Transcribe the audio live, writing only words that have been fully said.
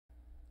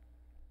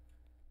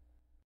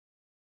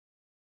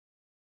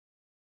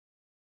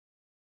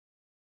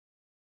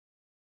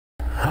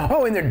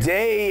Oh, in their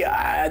day,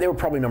 they were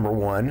probably number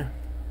one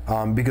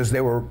because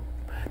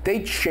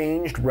they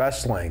changed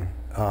wrestling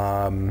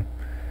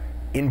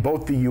in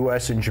both the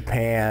U.S. and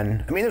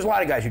Japan. I mean, there's a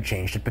lot of guys who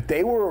changed it, but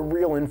they were a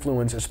real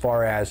influence as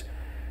far as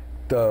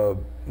the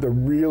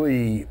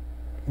really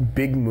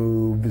big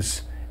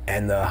moves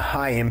and the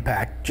high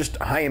impact, just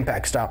high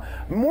impact style.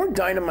 More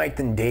Dynamite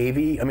than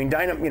Davey. I mean,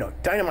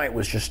 Dynamite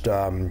was just,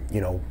 I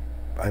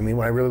mean,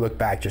 when I really look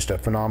back, just a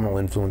phenomenal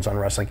influence on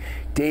wrestling.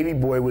 Davey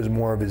Boy was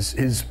more of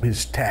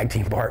his tag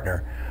team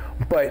partner,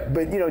 but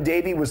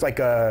Davey was like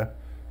a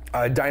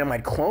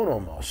Dynamite clone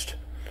almost.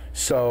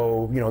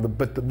 So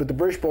but the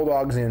British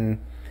Bulldogs I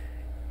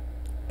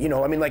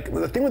mean, like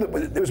the thing with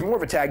it, there was more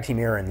of a tag team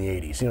era in the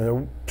 '80s. There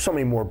were so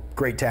many more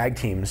great tag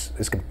teams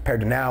as compared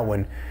to now.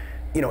 When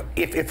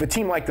if a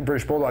team like the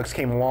British Bulldogs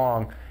came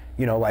along,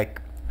 like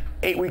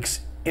 8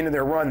 weeks into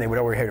their run, they would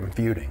already have them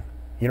feuding.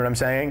 You know what I'm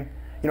saying?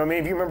 I mean,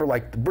 if you remember,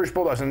 like the British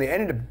Bulldogs, and they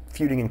ended up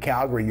feuding in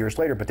Calgary years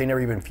later, but they never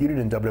even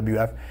feuded in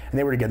WWF, and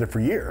they were together for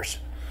years.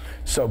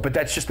 So, but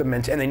that's just the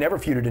and they never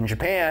feuded in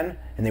Japan,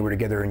 and they were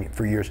together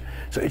for years.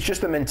 So it's just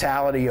the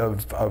mentality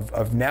of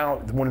now.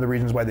 One of the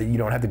reasons why you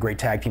don't have the great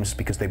tag teams is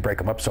because they break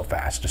them up so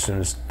fast as soon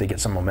as they get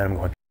some momentum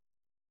going.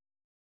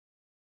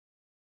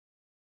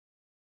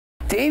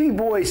 Davey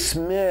Boy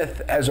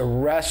Smith as a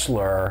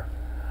wrestler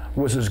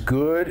was as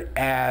good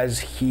as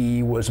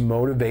he was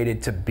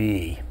motivated to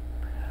be.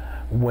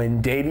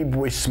 When Davey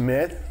Boy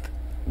Smith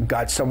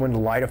got someone to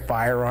light a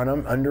fire on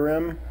him, under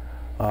him,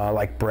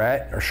 like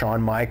Bret or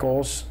Shawn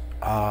Michaels,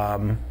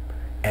 and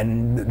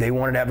they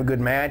wanted to have a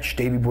good match,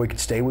 Davey Boy could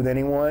stay with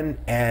anyone.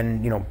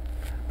 And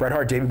Bret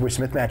Hart, Davey Boy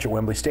Smith match at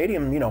Wembley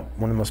Stadium, one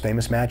of the most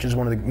famous matches.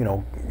 One of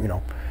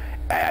the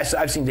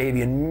I've seen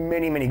Davey in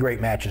many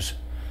great matches,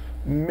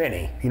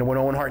 many. When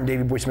Owen Hart and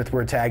Davey Boy Smith were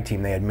a tag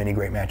team, they had many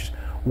great matches.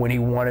 When he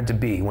wanted to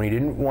be, when he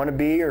didn't want to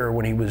be, or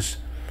when he was,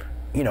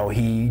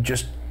 he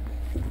just,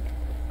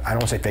 I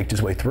don't want to say faked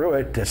his way through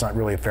it. That's not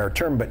really a fair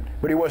term, but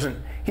he wasn't.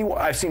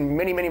 I've seen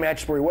many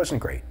matches where he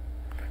wasn't great.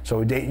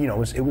 So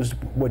it was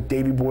what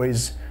Davey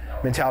Boy's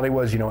mentality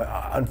was.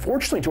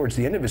 Unfortunately, towards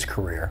the end of his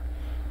career,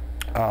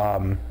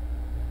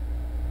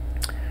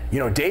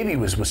 Davey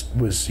was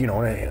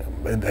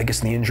I guess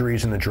the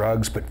injuries and the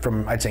drugs, but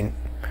from I'd say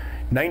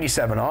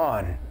 '97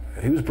 on,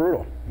 he was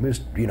brutal. It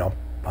was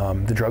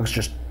the drugs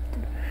just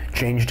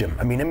changed him.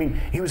 I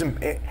mean, he was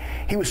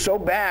so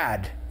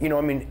bad. He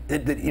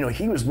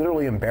was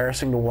literally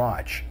embarrassing to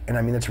watch. And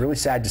I mean, that's really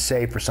sad to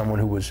say for someone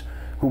who was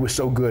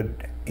so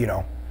good. He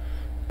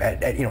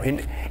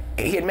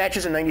had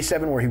matches in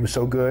 '97 where he was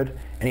so good,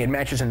 and he had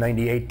matches in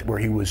 '98 where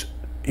he was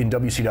in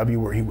WCW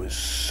where he was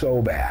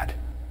so bad.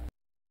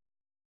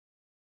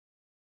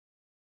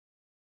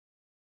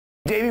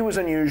 Davey was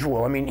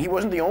unusual. I mean, he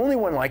wasn't the only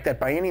one like that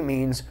by any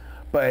means,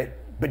 but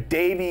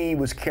Davey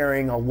was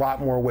carrying a lot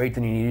more weight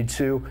than he needed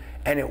to,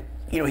 and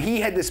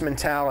he had this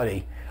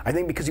mentality. I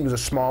think because he was a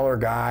smaller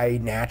guy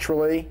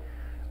naturally.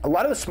 A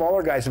lot of the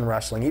smaller guys in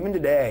wrestling, even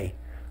today,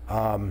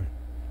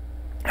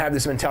 have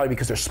this mentality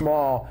because they're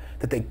small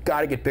that they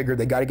got to get bigger,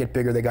 they got to get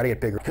bigger, they got to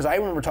get bigger. Because I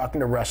remember talking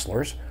to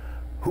wrestlers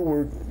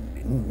who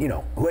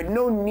had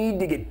no need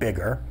to get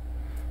bigger,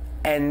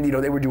 and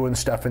they were doing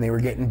stuff and they were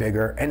getting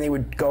bigger, and they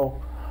would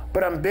go,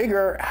 "But I'm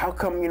bigger. How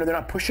come they're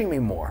not pushing me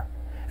more?"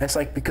 And it's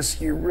like,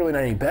 because you're really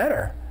not any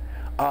better.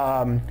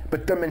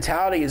 But the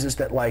mentality is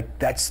that like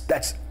that's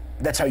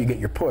how you get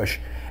your push.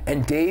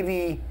 And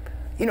Davey,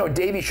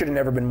 Davey should have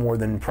never been more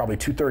than probably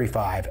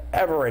 235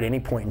 ever at any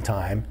point in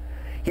time.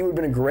 He would have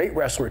been a great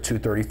wrestler at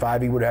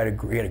 235. He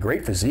had a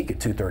great physique at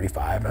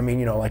 235. I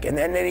mean, and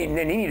then he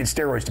needed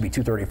steroids to be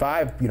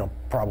 235,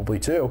 probably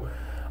too,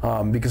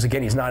 because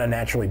again, he's not a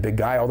naturally big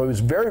guy, although he was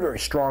a very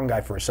strong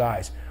guy for his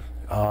size.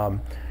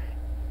 And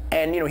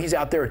he's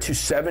out there at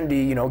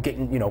 270,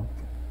 getting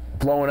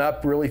blowing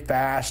up really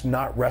fast,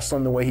 not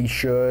wrestling the way he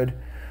should,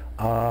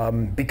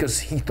 because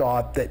he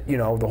thought that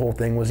the whole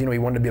thing was he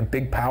wanted to be a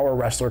big power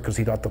wrestler because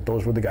he thought that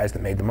those were the guys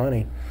that made the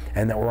money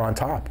and that were on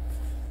top.